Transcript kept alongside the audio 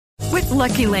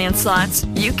Lucky Land Slots,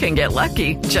 you can get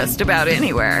lucky just about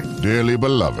anywhere. Dearly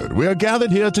beloved, we are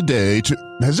gathered here today to...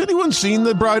 Has anyone seen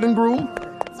the bride and groom?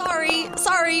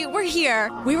 Sorry, we're here.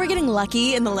 We were getting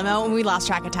lucky in the limo and we lost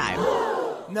track of time.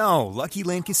 No, Lucky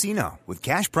Land Casino, with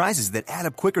cash prizes that add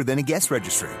up quicker than a guest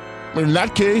registry. In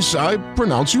that case, I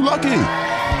pronounce you lucky.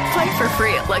 Play for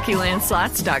free at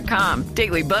LuckyLandSlots.com.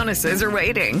 Daily bonuses are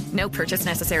waiting. No purchase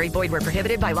necessary. Void where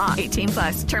prohibited by law.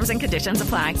 18+. Terms and conditions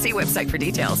apply. See website for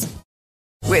details.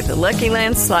 With the Lucky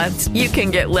Land Slots, you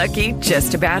can get lucky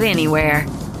just about anywhere.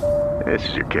 This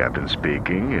is your captain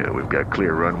speaking. We've got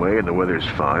clear runway and the weather's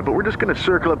fine, but we're just going to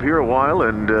circle up here a while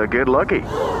and get lucky.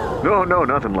 No,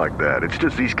 nothing like that. It's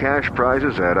just these cash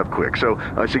prizes add up quick. So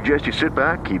I suggest you sit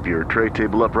back, keep your tray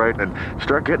table upright, and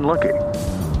start getting lucky.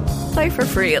 Play for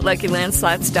free at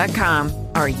LuckyLandSlots.com.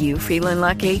 Are you feeling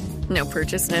lucky? No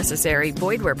purchase necessary.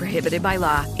 Void where prohibited by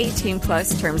law.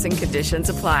 18+. Terms and conditions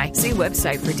apply. See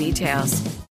website for details.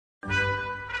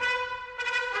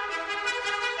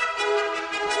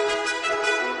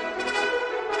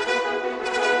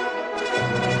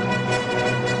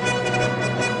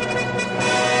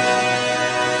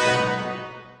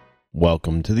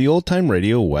 Welcome to the Old Time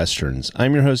Radio Westerns.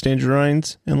 I'm your host, Andrew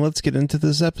Rines, and let's get into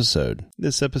this episode.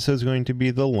 This episode is going to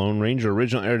be The Lone Ranger.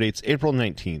 Original air date's April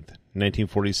 19th,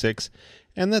 1946,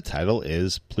 and the title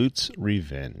is Plutes'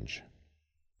 Revenge.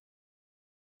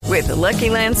 With the Lucky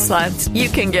Land Slots, you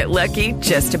can get lucky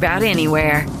just about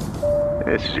anywhere.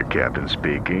 This is your captain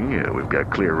speaking. We've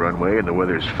got clear runway and the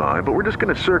weather's fine, but we're just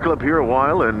going to circle up here a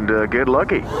while and get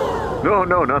lucky.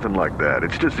 No, nothing like that.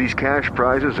 It's just these cash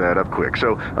prizes add up quick.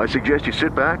 So I suggest you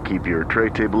sit back, keep your tray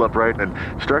table upright, and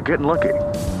start getting lucky.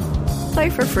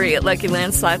 Play for free at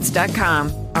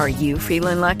LuckyLandSlots.com. Are you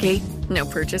feeling lucky? No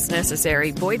purchase necessary.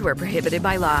 Void where prohibited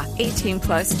by law.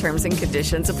 18+. Terms and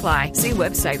conditions apply. See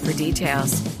website for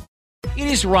details. It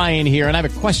is Ryan here, and I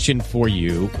have a question for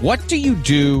you. What do you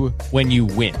do when you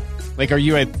win? Like, are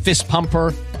you a fist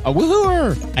pumper, a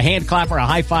woo-hooer, a hand clapper, a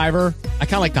high-fiver? I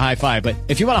kind of like the high-five, but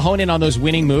if you want to hone in on those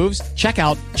winning moves, check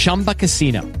out Chumba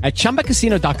Casino. At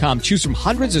ChumbaCasino.com, choose from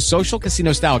hundreds of social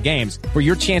casino-style games for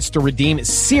your chance to redeem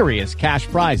serious cash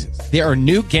prizes. There are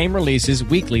new game releases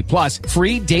weekly, plus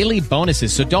free daily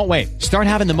bonuses, so don't wait. Start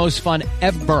having the most fun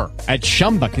ever at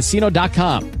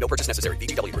ChumbaCasino.com. No purchase necessary.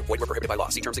 VGW. Void where prohibited by law.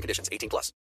 See terms and conditions.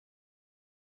 18+.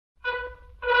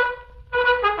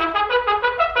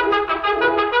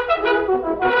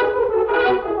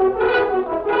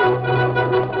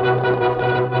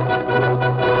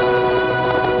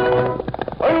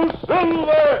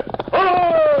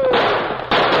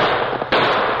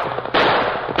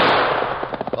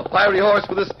 A fiery horse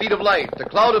with the speed of light, a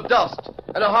cloud of dust,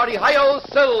 and a hearty hi-yo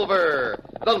silver,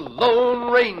 the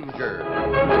Lone Ranger.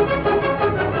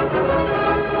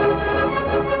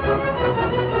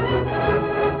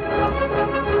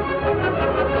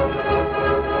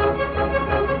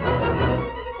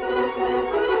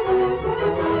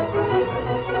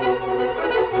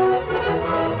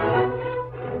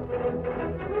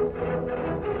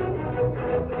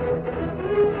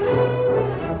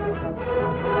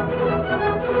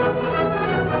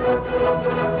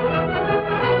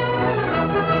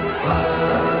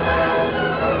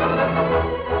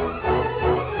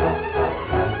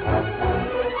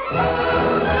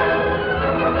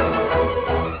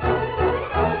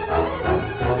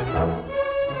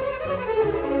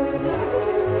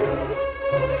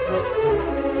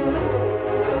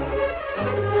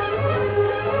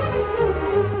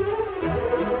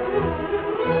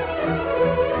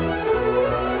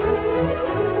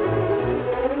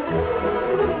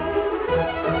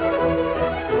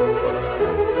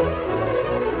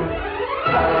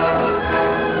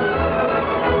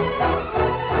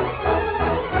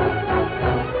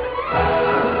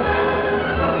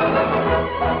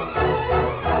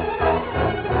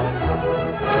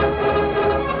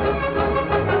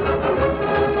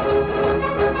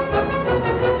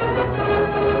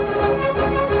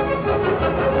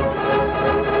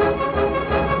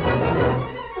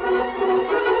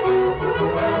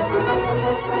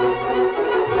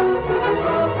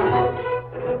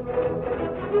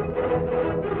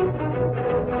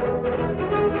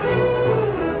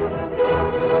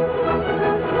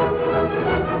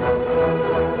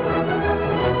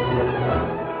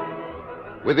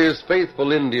 With his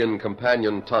faithful Indian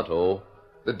companion Tonto,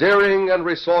 the daring and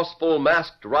resourceful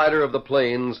masked rider of the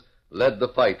plains led the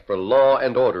fight for law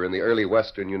and order in the early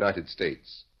western United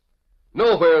States.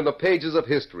 Nowhere in the pages of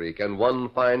history can one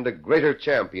find a greater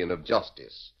champion of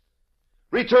justice.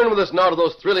 Return with us now to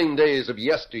those thrilling days of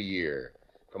yesteryear.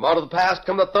 From out of the past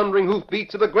come the thundering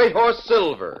hoofbeats of the great horse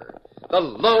Silver. The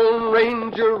Lone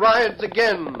Ranger rides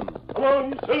again. Come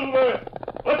on, you Silver!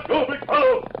 Let's go, big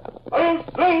fellow! Hello,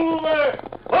 Silver!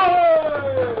 Hi!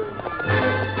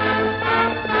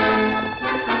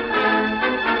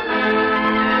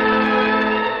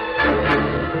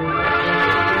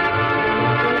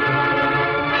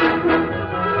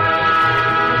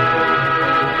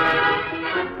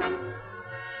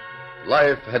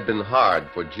 Life had been hard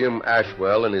for Jim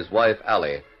Ashwell and his wife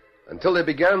Allie until they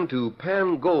began to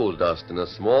pan gold dust in a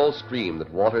small stream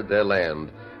that watered their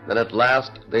land. Then at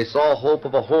last they saw hope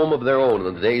of a home of their own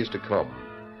in the days to come.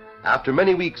 After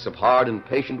many weeks of hard and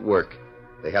patient work,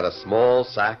 they had a small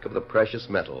sack of the precious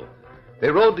metal. They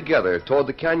rode together toward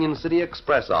the Canyon City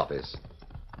Express office.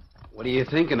 What are you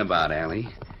thinking about, Allie?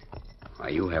 Why,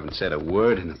 you haven't said a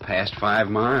word in the past 5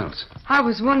 miles. I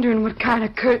was wondering what kind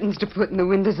of curtains to put in the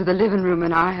windows of the living room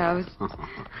in our house.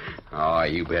 Oh,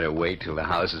 you better wait till the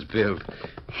house is built.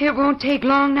 It won't take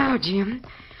long now, Jim.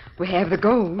 We have the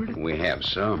gold. We have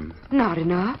some. Not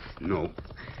enough. No.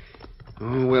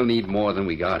 Oh, we'll need more than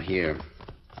we got here.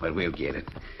 But we'll get it.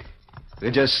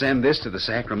 We'll just send this to the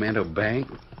Sacramento bank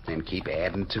and keep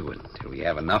adding to it till we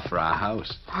have enough for our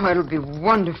house. Oh, it'll be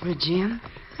wonderful, Jim.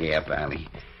 Yep, Allie.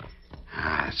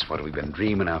 That's what we've been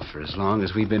dreaming of for as long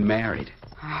as we've been married.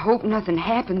 I hope nothing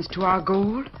happens to our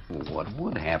gold. What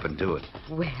would happen to it?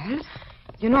 Well,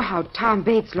 you know how Tom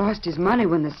Bates lost his money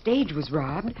when the stage was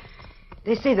robbed.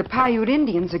 They say the Paiute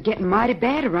Indians are getting mighty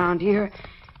bad around here,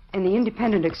 and the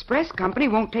Independent Express Company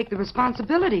won't take the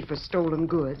responsibility for stolen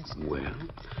goods. Well,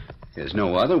 there's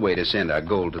no other way to send our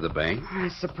gold to the bank. I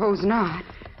suppose not.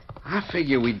 I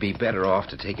figure we'd be better off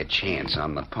to take a chance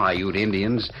on the Paiute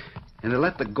Indians and to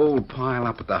let the gold pile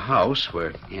up at the house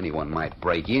where anyone might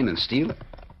break in and steal it.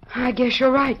 I guess you're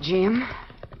right, Jim.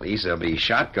 At least there'll be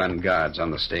shotgun guards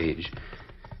on the stage.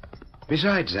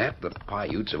 Besides that, the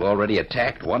Paiutes have already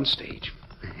attacked one stage.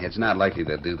 It's not likely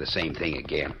they'll do the same thing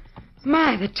again.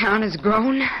 My, the town has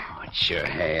grown. Oh, it sure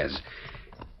has.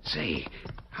 Say,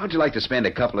 how'd you like to spend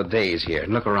a couple of days here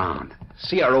and look around?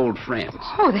 See our old friends.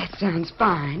 Oh, that sounds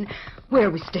fine. Where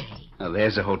we stay? Well,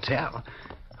 there's a hotel.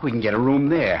 We can get a room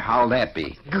there. How'll that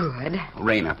be? Good.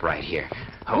 Rain up right here.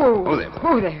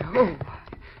 There.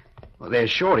 Well,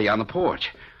 there's Shorty on the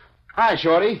porch. Hi,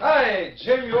 Shorty. Hi,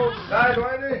 Jim, you old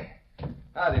sidewinder.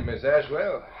 Howdy, Miss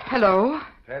Ashwell. Hello.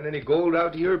 Had any gold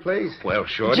out to your place? Well,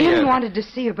 Shorty... Jim wanted to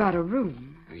see about a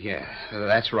room. Yeah,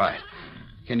 that's right.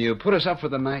 Can you put us up for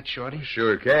the night, Shorty?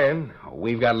 Sure can.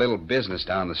 We've got a little business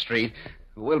down the street.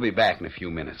 We'll be back in a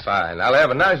few minutes. Fine. I'll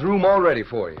have a nice room all ready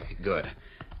for you. Good.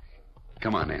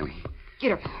 Come on, Allie.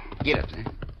 Get up. Get up there.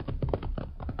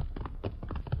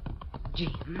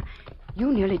 Jim,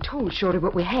 you nearly told Shorty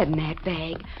what we had in that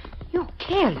bag. You're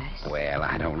careless. Well,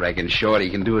 I don't reckon Shorty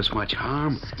can do us much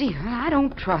harm. Still, I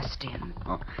don't trust him.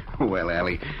 Oh, well,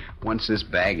 Allie, once this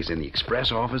bag is in the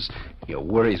express office, your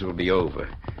worries will be over.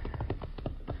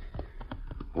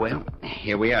 Well,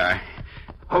 here we are.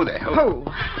 Ho there, ho.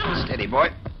 Ho. Steady, boy.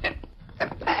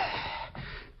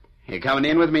 You coming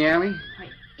in with me, Allie?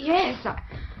 Yes,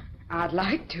 I'd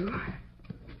like to.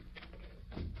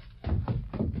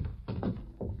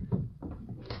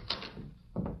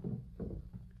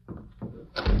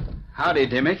 Howdy,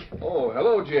 Dimmick. Oh,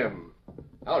 hello, Jim.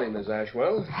 Howdy, Miss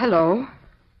Ashwell. Hello.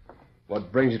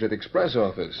 What brings you to the express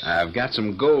office? I've got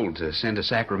some gold to send to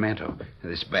Sacramento.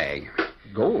 This bag.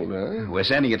 Gold, huh? We're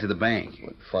sending it to the bank.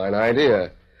 What a fine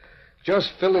idea.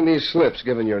 Just fill in these slips,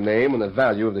 giving your name and the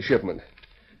value of the shipment.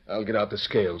 I'll get out the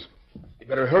scales. You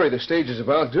better hurry. The stage is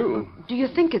about due. Do you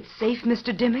think it's safe,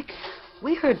 Mr. Dimmick?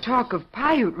 We heard talk of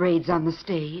Paiute raids on the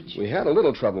stage. We had a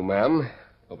little trouble, ma'am,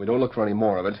 but we don't look for any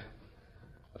more of it.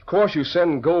 Of course, you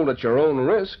send gold at your own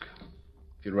risk.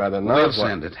 If you'd rather not... We'll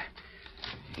send it.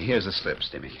 Here's the slips,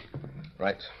 Dimmick.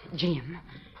 Right. Jim,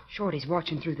 Shorty's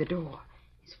watching through the door.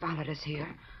 He's followed us here.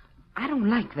 I don't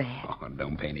like that. Oh,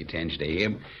 don't pay any attention to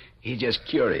him. He's just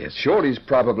curious. Shorty's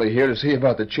probably here to see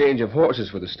about the change of horses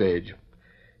for the stage.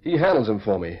 He handles them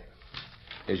for me.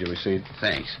 Here's your receipt.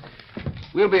 Thanks.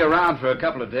 We'll be around for a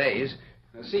couple of days.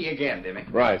 I'll see you again, Dimmick.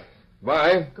 Right.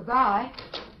 Bye. Goodbye.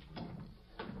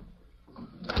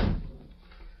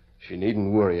 She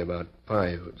needn't worry about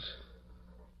Paiutes.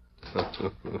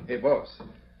 Hey, boss.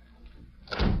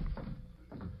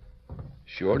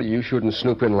 Shorty, you shouldn't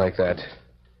snoop in like that.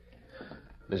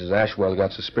 Mrs. Ashwell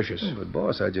got suspicious. But,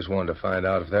 boss, I just wanted to find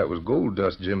out if that was gold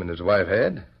dust Jim and his wife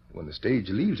had. When the stage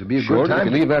leaves, it'd be a Shorty, good time.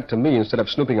 you can leave that to me. Instead of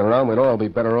snooping around, we'd all be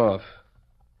better off.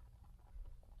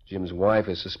 Jim's wife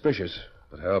is suspicious.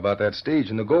 But how about that stage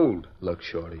and the gold? Look,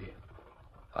 Shorty,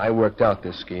 I worked out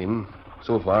this scheme.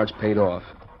 So far, it's paid off.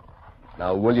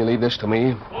 Now, will you leave this to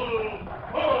me?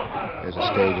 There's a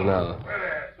stage now.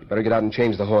 You better get out and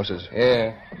change the horses.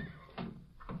 Yeah.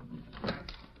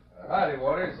 Howdy,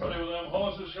 Waters. Ready with them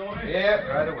horses, Shorty? Yeah,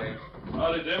 right away.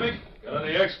 Howdy, Dimmick. Got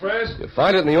any express? You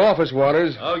find it in the office,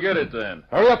 Waters. I'll get it then.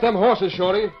 Hurry up them horses,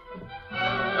 Shorty.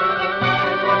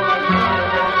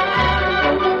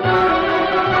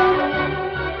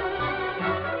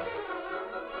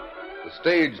 The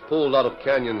stage pulled out of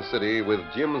Canyon City with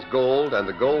Jim's gold and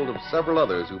the gold of several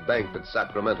others who banked at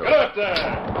Sacramento. Get up there!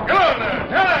 Get on there!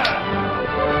 Yeah!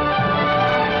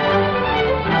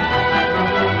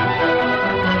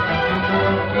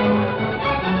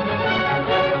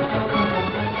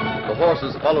 The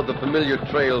horses followed the familiar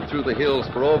trail through the hills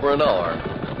for over an hour.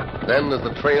 Then, as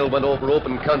the trail went over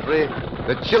open country,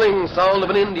 the chilling sound of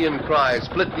an Indian cry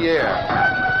split the air.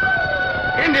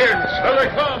 Indians! There they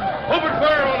come! Open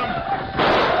fire on them!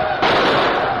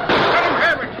 Let them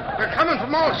have it! They're coming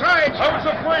from all sides! I was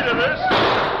afraid of this!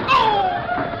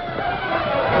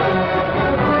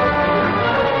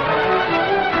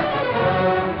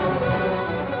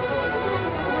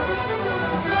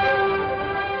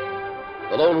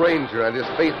 The Lone Ranger and his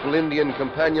faithful Indian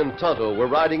companion Tonto were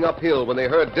riding uphill when they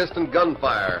heard distant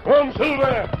gunfire. Come,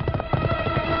 Silver!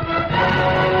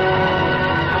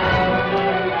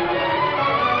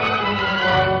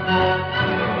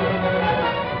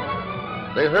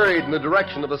 They hurried in the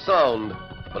direction of the sound,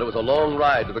 but it was a long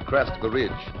ride to the crest of the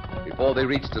ridge. Before they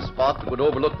reached a spot that would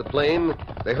overlook the plain,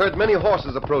 they heard many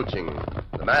horses approaching.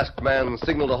 The masked man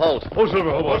signaled a halt. Oh,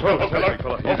 Silver, hold on.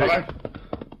 fella.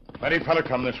 Let each fella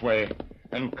come this way.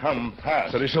 And come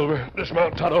fast. Steady, Silver.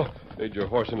 Dismount, Tonto. Lead your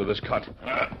horse into this cut.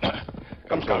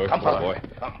 Come, Silver. Come, fella. boy.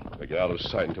 We get out of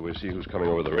sight until we see who's coming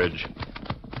over the ridge.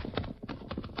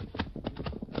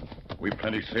 We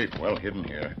plenty safe, well hidden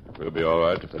here. We'll be all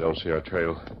right if they don't see our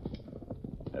trail.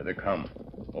 There they come.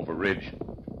 Over ridge.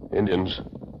 Indians.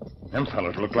 Them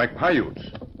fellas look like Paiutes.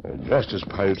 They're dressed as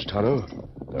Paiutes, Tonto.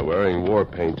 They're wearing war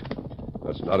paint.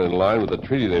 That's not in line with the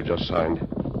treaty they've just signed.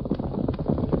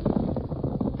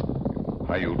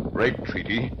 Paiute break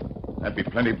treaty. That'd be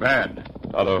plenty bad.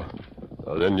 Tonto,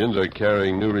 those Indians are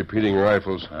carrying new repeating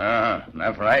rifles. Ah,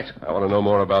 that's right. I want to know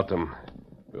more about them.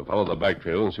 We'll follow the back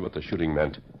trail and see what the shooting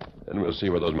meant. Then we'll see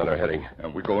where those men are heading.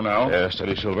 And we go now? Yeah,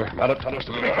 steady, Silver. Mount up, Tonto.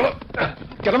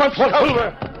 Get them up,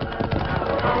 Silver!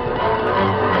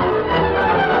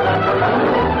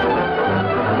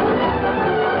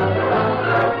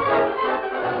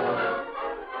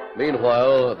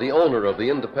 Meanwhile, the owner of the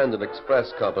Independent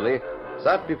Express Company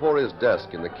sat before his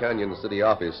desk in the Canyon City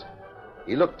office.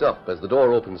 He looked up as the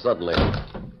door opened suddenly.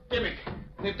 Dimmick,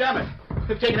 damn it.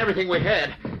 They've taken everything we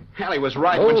had. Allie was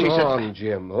right when she said... Hold on,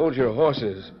 Jim. Hold your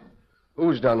horses.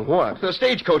 Who's done what? The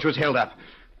stagecoach was held up.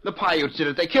 The Paiutes did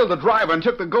it. They killed the driver and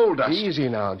took the gold dust. Easy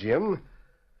now, Jim.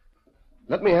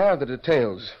 Let me have the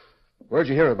details. Where'd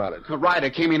you hear about it? A rider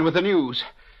came in with the news.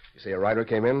 You say a rider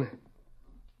came in?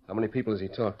 How many people has he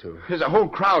talked to? There's a whole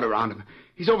crowd around him.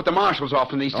 He's over at the marshal's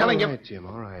office and he's telling him... All right, Jim,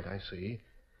 all right, I see.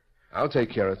 I'll take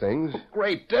care of things. Oh,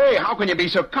 great day. How can you be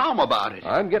so calm about it?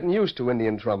 I'm getting used to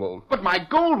Indian trouble. But my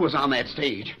gold was on that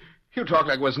stage. You talk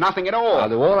like it was nothing at all. I'll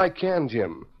do all I can,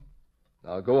 Jim.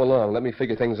 Now go along. Let me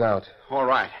figure things out. All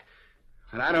right.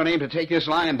 And I don't aim to take this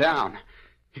lying down.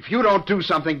 If you don't do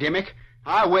something, Dimmick,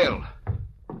 I will.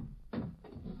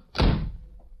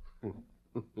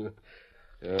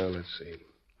 Let's see.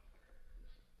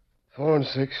 4 and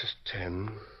 6 is 10.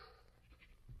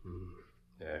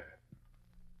 There.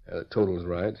 The total's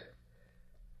right.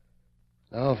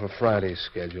 Now for Friday's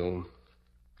schedule.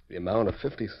 The amount of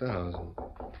 50,000.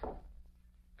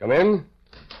 Come in.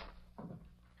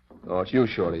 Oh, it's you,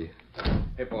 Shorty.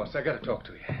 Hey, boss, I gotta talk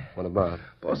to you. What about?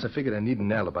 Boss, I figured I need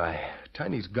an alibi.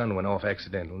 Tiny's gun went off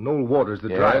accidental. Noel Waters, the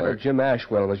driver. Jim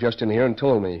Ashwell was just in here and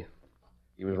told me.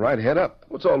 He was right head up.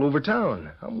 What's all over town?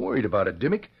 I'm worried about it,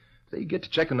 Dimmick. If they get to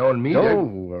checking on me...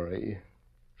 Don't worry.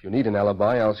 If you need an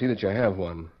alibi, I'll see that you have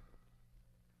one.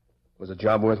 Was the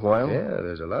job worthwhile? Yeah,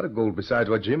 there's a lot of gold besides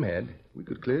what Jim had. We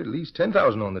could clear at least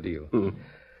 10,000 on the deal.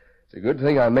 It's a good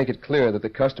thing I make it clear that the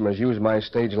customers use my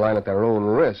stage line at their own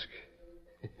risk.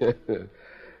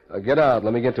 Now get out.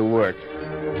 Let me get to work.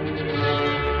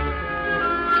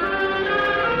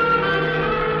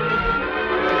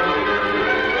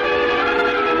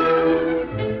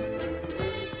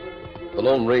 The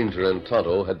Lone Ranger and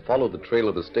Tonto had followed the trail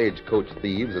of the stagecoach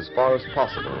thieves as far as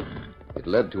possible. It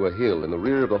led to a hill in the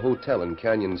rear of a hotel in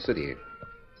Canyon City.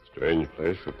 Strange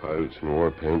place for pirates in war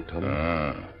paint,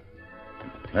 Tonto.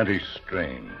 Plenty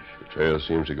strange. The trail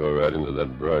seems to go right into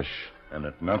that brush. And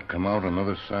it not come out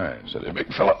another side. Steady,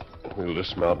 big fella. We'll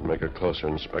dismount and make a closer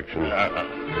inspection.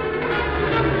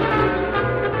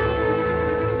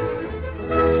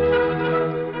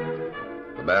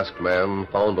 The masked man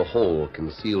found a hole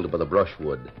concealed by the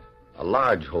brushwood. A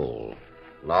large hole,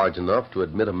 large enough to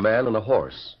admit a man and a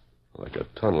horse. Like a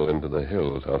tunnel into the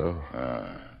hill, Tonto.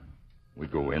 We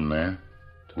go in there?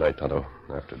 Tonight, Tonto,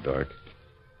 after dark.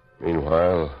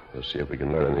 Meanwhile, we'll see if we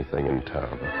can learn anything in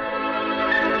town.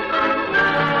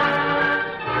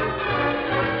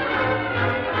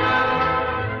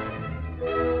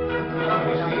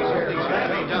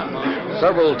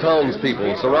 Several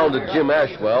townspeople surrounded Jim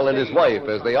Ashwell and his wife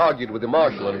as they argued with the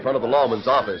marshal in front of the lawman's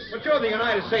office. But you're the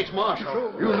United States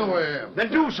Marshal. You know I am. Then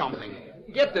do something.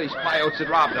 Get these coyotes that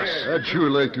robbed us. I'd sure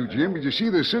like to, Jim, but you see,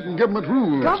 there's certain government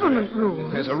rules. Government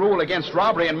rules? There's a rule against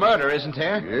robbery and murder, isn't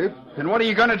there? Yep. Then what are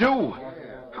you going to do?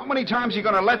 How many times are you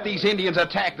going to let these Indians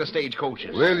attack the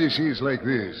stagecoaches? Well, you see, it's like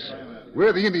this.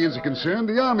 Where the Indians are concerned,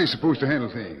 the Army's supposed to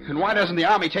handle things. And why doesn't the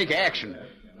Army take action?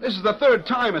 This is the third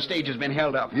time a stage has been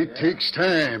held up. It takes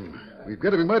time. We've got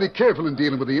to be mighty careful in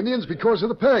dealing with the Indians because of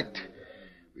the pact.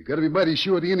 We've got to be mighty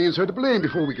sure the Indians are to blame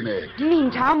before we can act.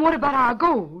 Meantime, what about our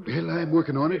gold? Well, I'm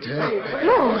working on it. No.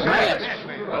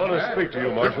 I want to speak to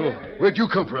you, Marshal. Where'd you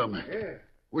come from?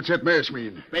 What's that mask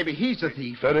mean? Maybe he's the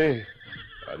thief. Steady.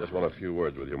 I just want a few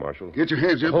words with you, Marshal. Get your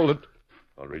hands up. Hold it.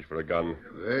 I'll reach for a gun.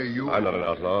 Hey, you... I'm not an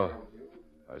outlaw.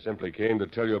 I simply came to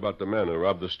tell you about the men who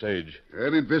robbed the stage.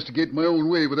 I'll investigate my own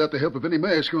way without the help of any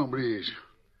masked hombres.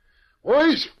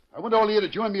 Boys, I want all of you to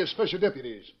join me as special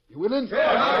deputies. You willing?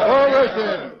 Yeah. All right,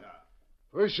 then.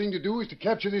 First thing to do is to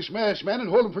capture this masked man and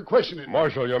hold him for questioning.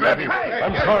 Marshal, you're mad.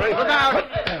 I'm sorry. Look out!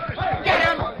 Get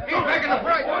him! He's making a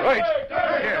break. Right.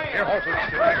 Here, horses.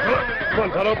 Come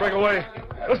on, Tonto, break away.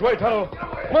 This way, Tonto.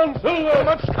 Come on, Silver.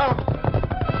 Let's count.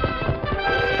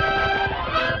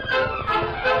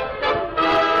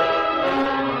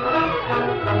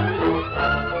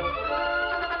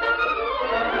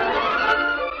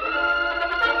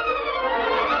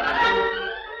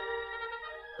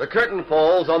 The curtain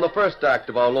falls on the first act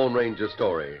of our Lone Ranger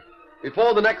story.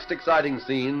 Before the next exciting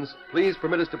scenes, please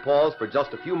permit us to pause for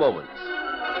just a few moments.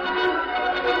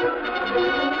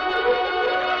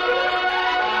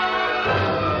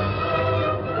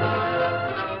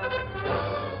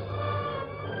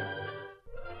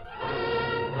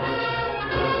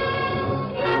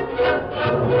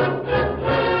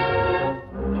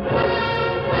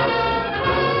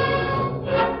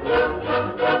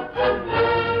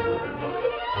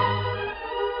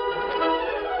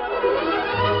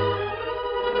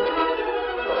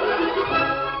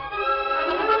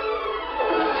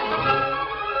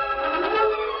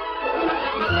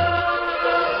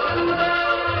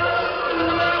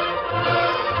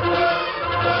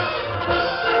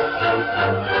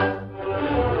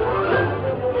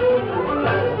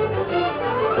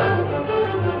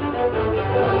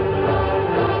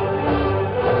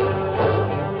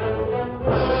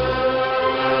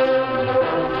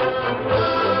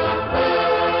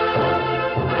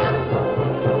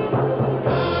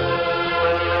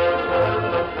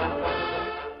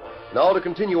 Now to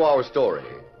continue our story.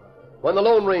 When the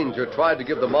Lone Ranger tried to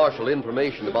give the marshal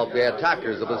information about the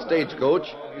attackers of the stagecoach,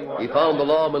 he found the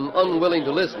lawman unwilling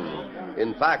to listen.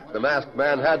 In fact, the masked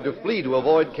man had to flee to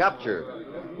avoid capture.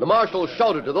 The marshal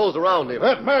shouted to those around him.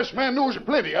 That masked man knows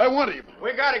plenty. I want him.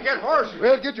 We got to get horses.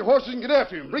 Well, get your horses and get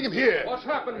after him. Bring him here. What's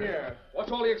happened here?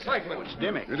 What's all the excitement? It's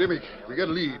Dimmick. Dimmick, we got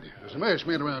a lead. There's a masked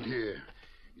man around here.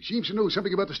 He seems to know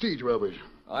something about the stage robbers.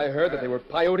 I heard that they were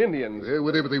Paiute Indians. Well,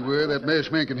 whatever they were, that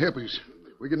masked man can help us.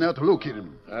 We're getting out to locate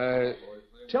him.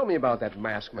 Tell me about that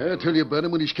masked man. I'll tell you about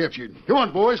him when he's captured. Come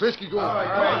on, boys. Let's get going. All right.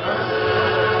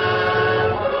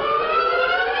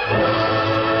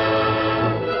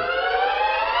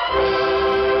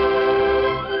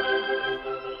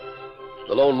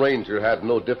 The Lone Ranger had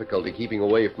no difficulty keeping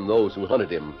away from those who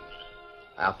hunted him.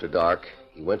 After dark,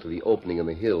 he went to the opening in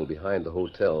the hill behind the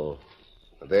hotel.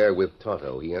 There, with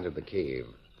Tonto, he entered the cave.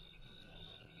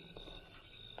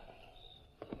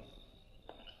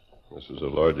 This is a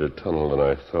larger tunnel than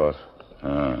I thought.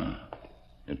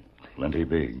 It's plenty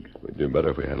big. We'd do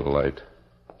better if we had a light.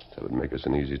 That would make us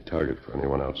an easy target for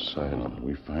anyone outside.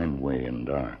 We find way in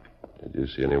dark. Did you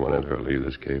see anyone enter or leave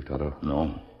this cave, Tonto?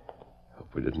 No. Hope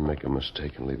we didn't make a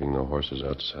mistake in leaving the horses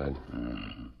outside.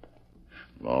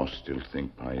 Law still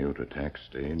think Paiute attack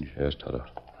stage? Yes, Tonto.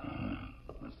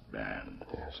 That's bad.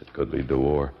 Yes, it could lead to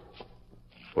war.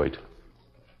 Wait.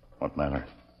 What matter?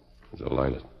 There's a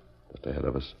light just ahead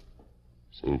of us.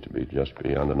 Seems to be just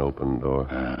beyond an open door.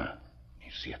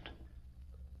 You see it?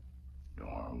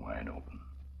 Door wide open.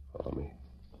 Follow me.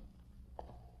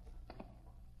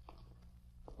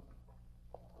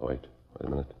 Wait a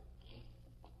minute.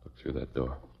 Look through that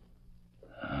door.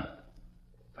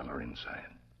 Feller inside.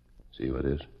 See who it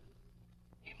is?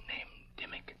 Him named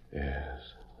Dimmick. Yes,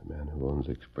 the man who owns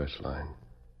Express Line.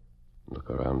 Look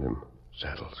around him.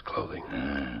 Saddles, clothing.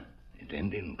 It's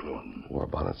Indian clothing. War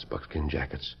bonnets, buckskin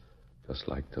jackets. Just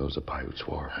like those the Paiutes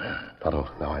wore. Tonto,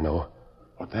 now I know.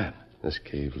 What that? This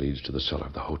cave leads to the cellar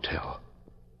of the hotel.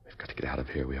 We've got to get out of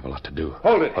here. We have a lot to do.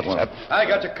 Hold it. What's that? I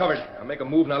got you covered. I'll make a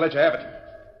move and I'll let you have it.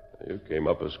 You came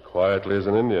up as quietly as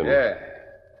an Indian. Yeah.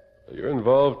 You're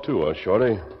involved too, huh,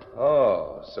 Shorty?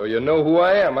 Oh, so you know who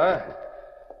I am, huh?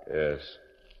 Yes.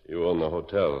 You own the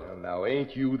hotel. Well, now,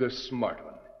 ain't you the smart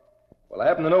one? Well, I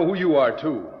happen to know who you are,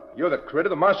 too. You're the critter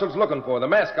the marshal's looking for, the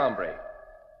masked hombre.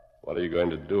 What are you going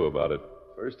to do about it?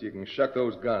 First, you can shuck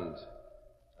those guns.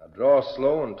 Now, draw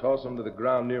slow and toss them to the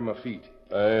ground near my feet.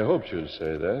 I hoped you'd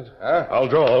say that. Huh? I'll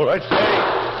draw, all right.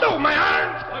 No, my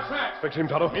arms! What's that? Fix him,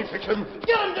 Tonto. Me fix him.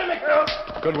 Get him, Dimmick!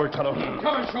 Good work, Tonto. Come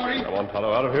on, Shorty. Come on,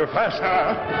 Tonto, out of here fast.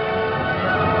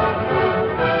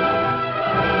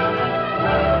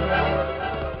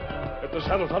 Get the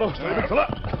saddle, Tonto. Steady, big fella.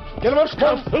 Get him up,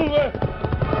 Scout. Silver.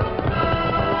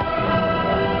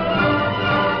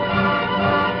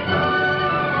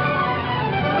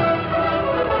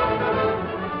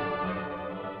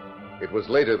 It was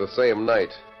later the same night.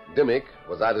 Dimmick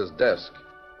was at his desk,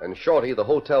 and Shorty, the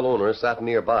hotel owner, sat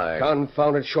nearby.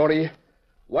 Confound it, Shorty.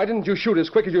 Why didn't you shoot as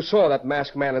quick as you saw that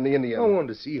masked man and the Indian? I wanted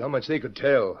to see how much they could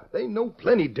tell. They know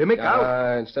plenty, Dimmick.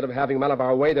 Instead of having them out of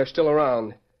our way, they're still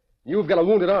around. You've got a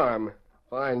wounded arm.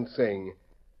 Fine thing.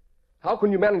 How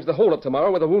can you manage the holdup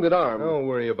tomorrow with a wounded arm? Don't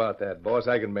worry about that, boss.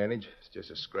 I can manage. It's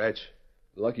just a scratch.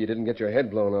 Lucky you didn't get your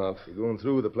head blown off. You going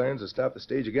through with the plans to stop the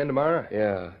stage again tomorrow?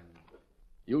 Yeah.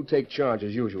 You'll take charge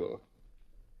as usual.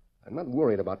 I'm not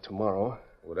worried about tomorrow.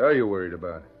 What are you worried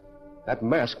about? That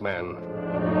masked man.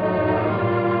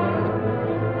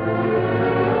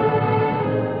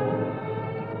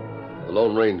 The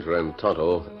Lone Ranger and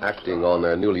Tonto, acting on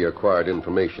their newly acquired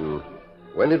information,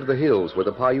 went into the hills where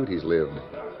the Paiutes lived.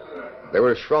 They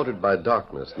were shrouded by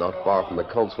darkness not far from the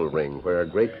council ring, where a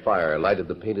great fire lighted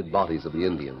the painted bodies of the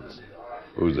Indians.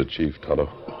 Who's the chief, Tonto?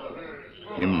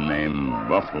 Him named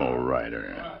Buffalo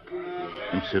Rider.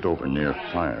 Him sit over near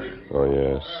fire. Oh,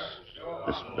 yes.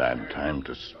 This bad time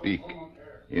to speak.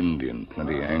 Indian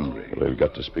plenty angry. Well, we've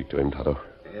got to speak to him, Tonto.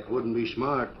 That wouldn't be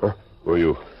smart. Huh? Who are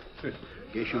you?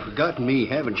 Guess you've forgotten me,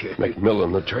 haven't you?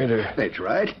 McMillan, the trader. That's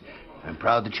right. I'm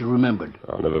proud that you remembered.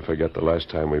 I'll never forget the last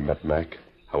time we met, Mac.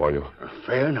 How are you?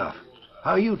 Fair enough.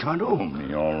 How are you, Tonto? Oh,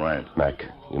 me all right. Mac,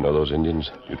 you know those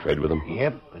Indians? You trade with them?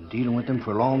 Yep, been dealing with them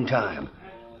for a long time.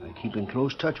 I keep in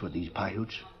close touch with these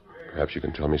Paiutes. Perhaps you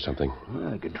can tell me something.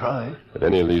 Well, I could try. Have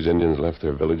any of these Indians left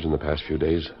their village in the past few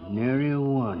days? Nary a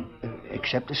one,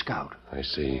 except a scout. I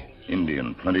see.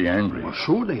 Indian plenty angry. Well,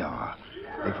 sure they are.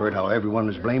 They've heard how everyone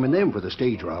was blaming them for the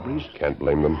stage robberies. Can't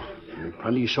blame them. They're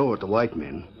plenty sore at the white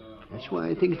men. That's why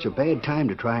I think it's a bad time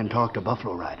to try and talk to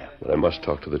Buffalo Rider. But I must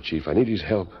talk to the chief. I need his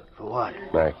help. For what?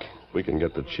 Mac, if we can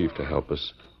get the chief to help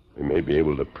us, we may be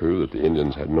able to prove that the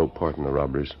Indians had no part in the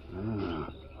robberies.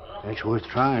 That's worth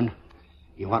trying.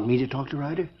 You want me to talk to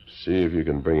Ryder? See if you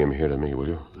can bring him here to me, will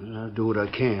you? I'll do what I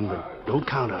can, but don't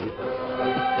count on it.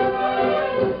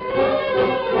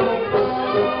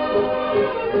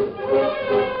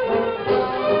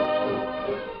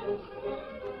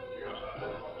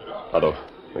 Otto,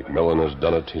 McMillan has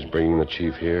done it. He's bringing the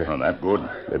chief here. Oh, that good?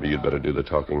 Maybe you'd better do the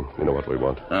talking. You know what we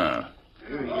want.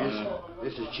 Here he is.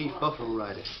 This is Chief Buffalo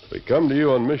Rider. We come to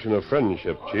you on mission of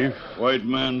friendship, Chief. White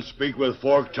man speak with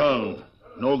forked tongue.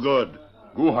 No good.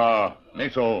 Guha,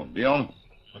 Neso, Dion.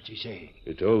 What's he say?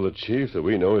 He told the chief that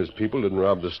we know his people didn't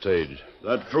rob the stage.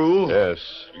 That true? Yes.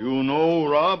 You know,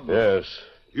 Rob? Yes.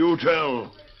 You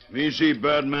tell. Me see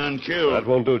bad man killed. That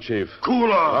won't do, Chief.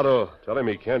 Kula! Otto, tell him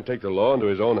he can't take the law into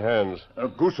his own hands.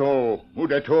 Guso,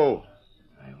 Mudeto.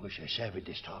 I wish I savvied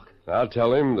this talk. I'll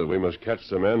tell him that we must catch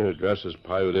the men who dress as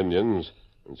Paiute Indians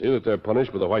and see that they're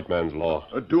punished with the white man's law.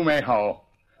 Do me how?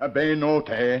 Be no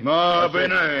te. Ma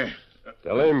bene.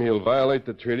 Tell him he'll violate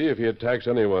the treaty if he attacks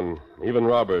anyone, even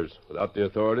robbers, without the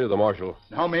authority of the marshal.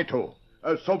 Now me too.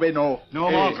 So be no. No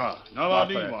maka. No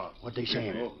what they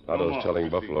saying? Otto's telling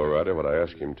Buffalo Rider what I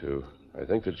asked him to. I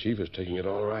think the chief is taking it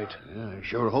all right. Yeah, I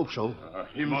sure hope so.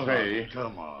 Him say,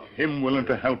 him willing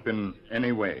to help in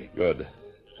any way. Good.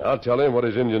 I'll tell him what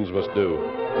his Indians must do.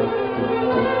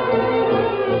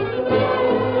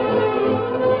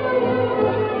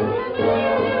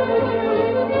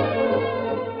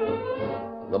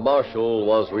 The marshal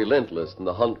was relentless in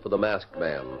the hunt for the masked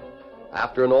man.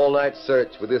 After an all-night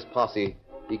search with his posse,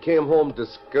 he came home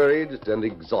discouraged and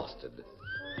exhausted.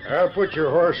 I'll put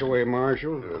your horse away,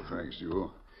 Marshal. Thanks,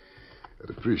 Joe. I'd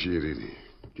appreciate it.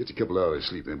 Get you a couple hours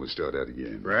sleep, then we'll start out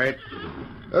again. Right.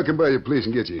 I'll come by your place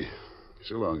and get you.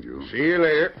 So long, Joe. See you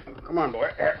later. Come on, boy.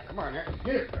 Here, come on. Here.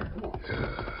 Here, come on.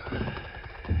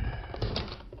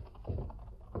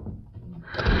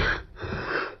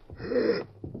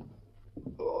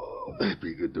 It'd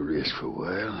be good to rest for a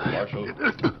while. Marshal.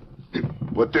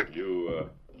 What the...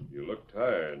 You look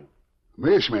tired.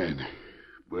 Masked man.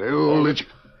 Well, let's...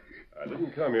 I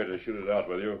didn't come here to shoot it out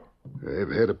with you.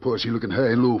 I've had a posse looking high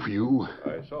and low for you.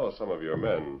 I saw some of your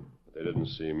men, but they didn't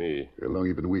see me. How long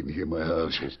you been waiting here in my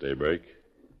house? Since daybreak.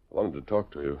 I wanted to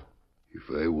talk to you. If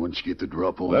I once get the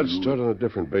drop on Let's you... start on a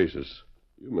different basis.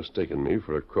 You've mistaken me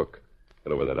for a crook.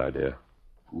 Get over that idea.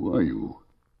 Who are you?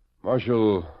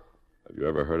 Marshal, have you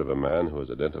ever heard of a man who was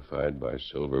identified by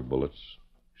silver bullets?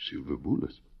 Silver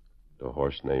bullets? The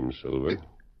horse named Silver.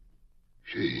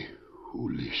 Say,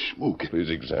 holy smoke. Please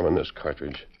examine this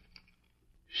cartridge.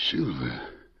 Silver?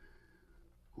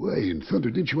 Why in thunder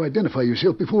didn't you identify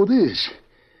yourself before this?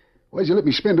 Why'd you let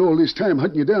me spend all this time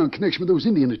hunting you down in connection with those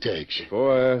Indian attacks?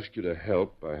 Before I asked you to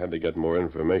help, I had to get more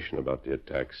information about the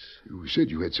attacks. You said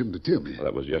you had something to tell me. Well,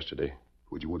 that was yesterday.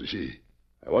 What'd you want to say?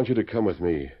 I want you to come with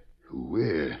me.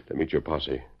 Where? To meet your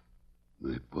posse.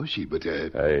 My posse? But I...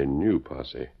 A new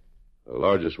posse. The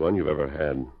largest one you've ever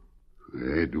had.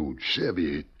 I don't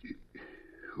savvy it.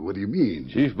 What do you mean?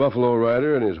 Chief Buffalo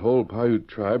Rider and his whole Paiute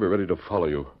tribe are ready to follow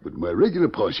you. But my regular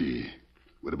posse,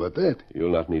 what about that?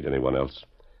 You'll not need anyone else.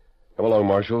 Come along,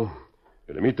 Marshal.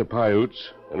 You're to meet the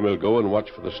Paiutes, and we'll go and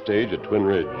watch for the stage at Twin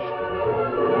Ridge.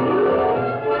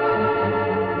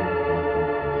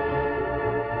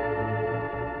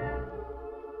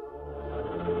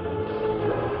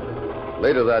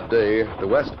 Later that day, the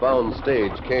westbound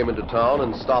stage came into town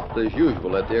and stopped as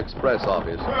usual at the express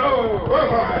office.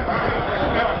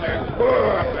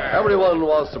 Everyone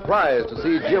was surprised to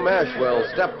see Jim Ashwell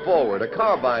step forward, a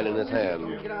carbine in his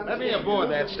hand. Let me aboard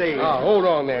that stage. Hold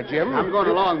on there, Jim. I'm going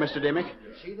along, Mr. Dimmick.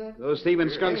 Those thieving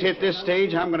skunks hit this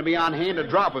stage, I'm going to be on hand to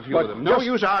drop a few of them. No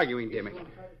use arguing, Dimmick.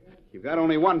 You've got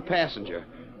only one passenger.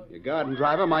 Your guard and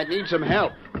driver might need some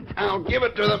help. I'll give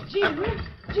it to them.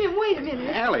 Jim, wait a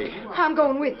minute. Allie. I'm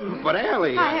going with you. But,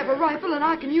 Allie... I have a rifle and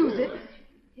I can use it.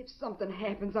 If something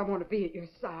happens, I want to be at your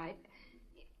side.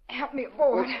 Help me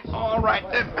aboard. All right,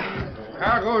 then.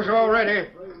 Cargo's all ready.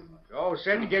 All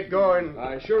set to get going.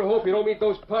 I sure hope you don't meet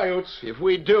those Paiutes. If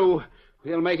we do,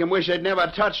 we'll make them wish they'd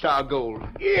never touched our gold.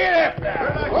 Get up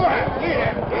now. All right,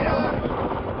 get up. Get up.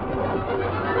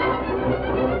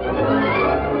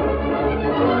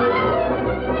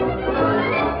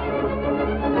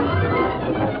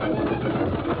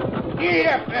 Get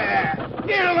up there!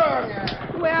 Get along there!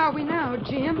 Where are we now,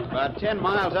 Jim? About 10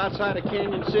 miles outside of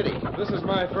Canyon City. This is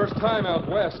my first time out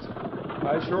west.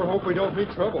 I sure hope we don't meet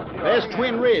trouble. There's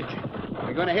Twin Ridge.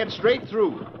 We're going to head straight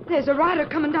through. There's a rider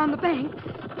coming down the bank.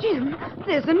 Jim,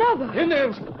 there's another.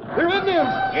 Indians! They're Indians!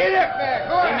 Get up there!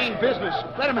 Go They mean business.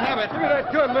 Let them have it. Give me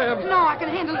that gun, ma'am. No, I can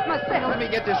handle it myself. Let me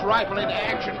get this rifle into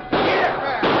action. Get up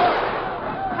there!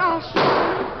 I'll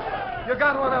shoot. You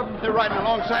got one of them. They're riding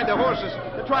alongside the horses.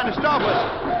 They're trying to stop us.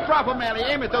 Drop them, Allie.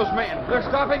 Aim at those men. They're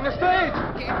stopping the stage.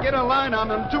 Can't get a line on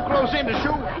them. Too close in to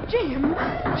shoot. Jim,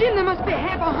 there must be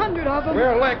 100 of them.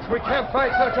 We're leks. We can't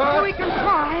fight such odds. We can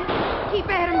try. Keep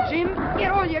at them, Jim.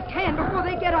 Get all you can before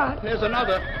they get us. There's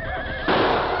another.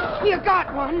 You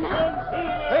got one.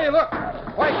 Hey, look.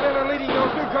 White men are leading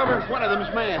those newcomers. One of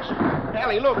them's masked.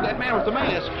 Allie, look. That man with the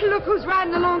mask. Look who's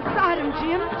riding alongside him,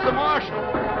 Jim. It's the marshal.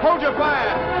 Hold your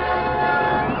fire.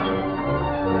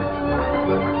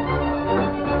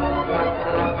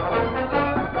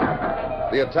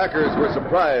 The attackers were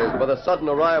surprised by the sudden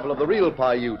arrival of the real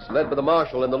Paiutes, led by the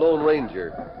marshal and the Lone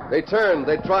Ranger. They turned,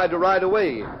 they tried to ride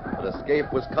away, but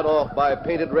escape was cut off by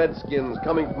painted redskins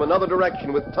coming from another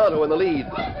direction with Tonto in the lead.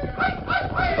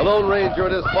 The Lone Ranger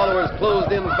and his followers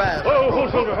closed in fast.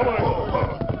 Hold, soldier, hold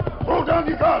on. Hold down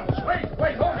your guns.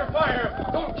 Wait, hold your fire.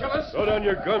 Don't kill us. Throw down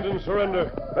your guns and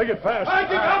surrender. Make it fast.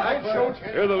 I'll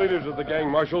shoot. You're the leaders of the gang,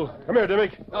 Marshal. Come here,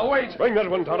 Dimmick. Now, wait. Bring that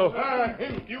one, Tonto.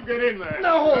 You get in there.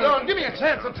 Now, hold on. Give me a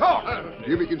chance to talk.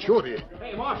 Dimmick and Shorty.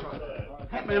 Hey, Marshal.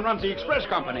 That man runs the express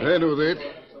company. I know that.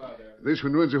 This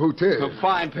one runs a hotel. A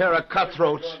fine pair of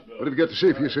cutthroats. What have you got to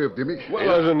say for yourself, Dimmick? Well,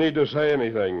 doesn't need to say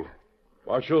anything.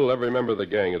 Marshal, every member of the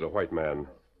gang is a white man.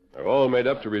 They're all made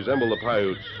up to resemble the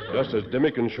Paiutes, just as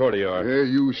Dimmick and Shorty are. Yeah,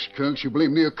 you skunks, you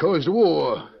blame me caused the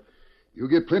war. You'll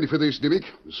get plenty for this, Dimmick.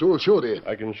 So will Shorty.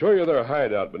 I can show you their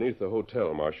hideout beneath the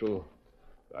hotel, Marshal.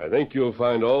 I think you'll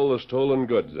find all the stolen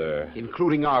goods there.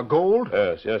 Including our gold?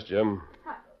 Yes, Jim.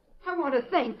 I want to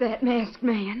thank that masked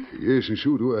man. Yes, and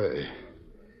so do I.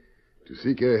 To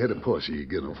think I had a posse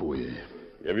get them for you.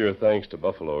 Give your thanks to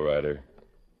Buffalo Rider.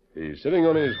 He's sitting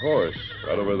on his horse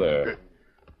right over there.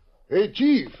 Hey,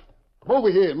 Chief. Come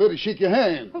over here and let us shake your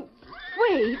hand. Oh,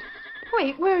 wait,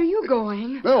 where are you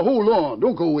going? Now, hold on.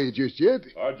 Don't go away just yet.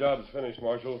 Our job's finished,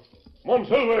 Marshal. Come on,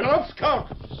 Silver. Up, Scout.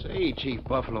 Say, Chief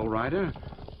Buffalo Rider,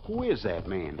 who is that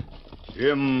man?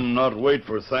 Him not wait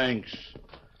for thanks.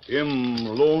 Him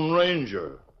Lone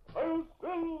Ranger.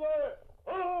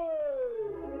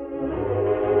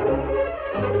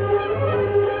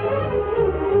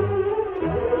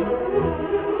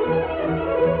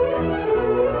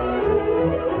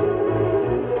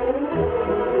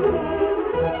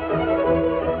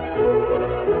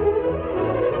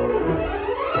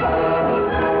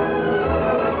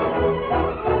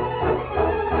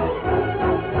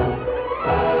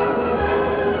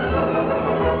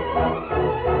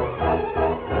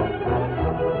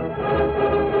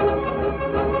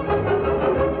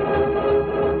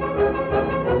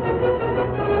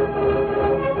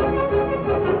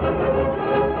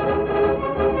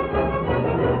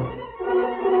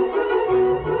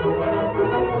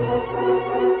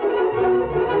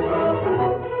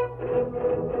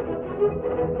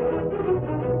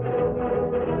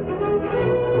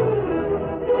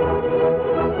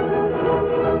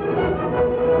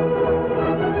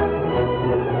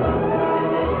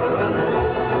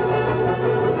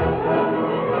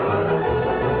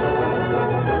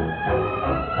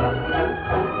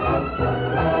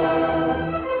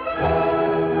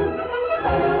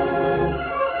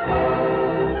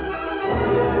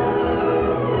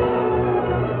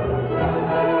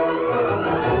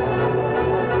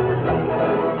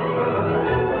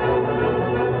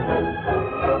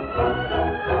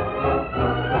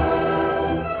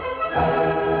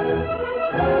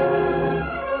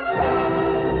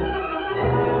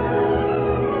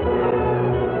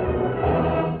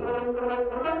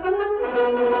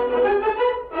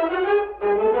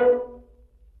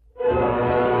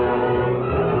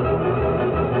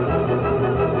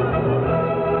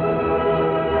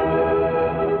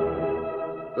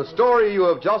 The story you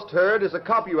have just heard is a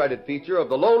copyrighted feature of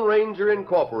the Lone Ranger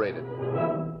Incorporated.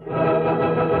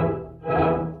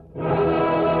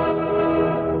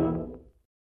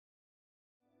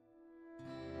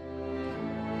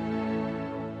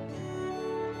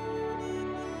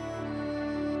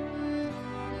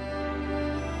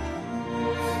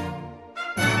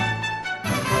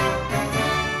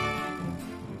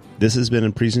 This has been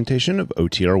a presentation of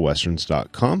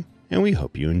OTRWesterns.com, and we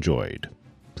hope you enjoyed.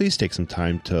 Please take some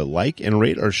time to like and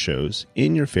rate our shows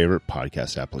in your favorite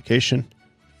podcast application.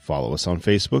 Follow us on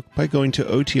Facebook by going to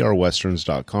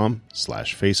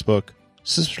OTRWesterns.com/Facebook.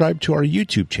 Subscribe to our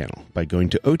YouTube channel by going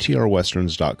to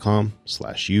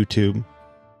OTRWesterns.com/YouTube.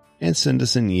 And send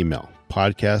us an email,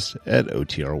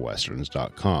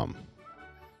 podcast@OTRWesterns.com.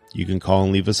 You can call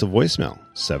and leave us a voicemail,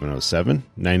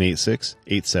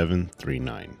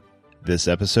 707-986-8739. This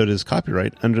episode is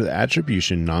copyright under the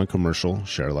Attribution Non-Commercial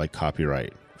Share Alike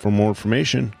copyright. For more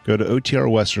information, go to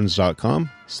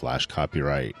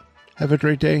OTRWesterns.com/copyright. Have a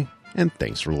great day, and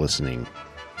thanks for listening.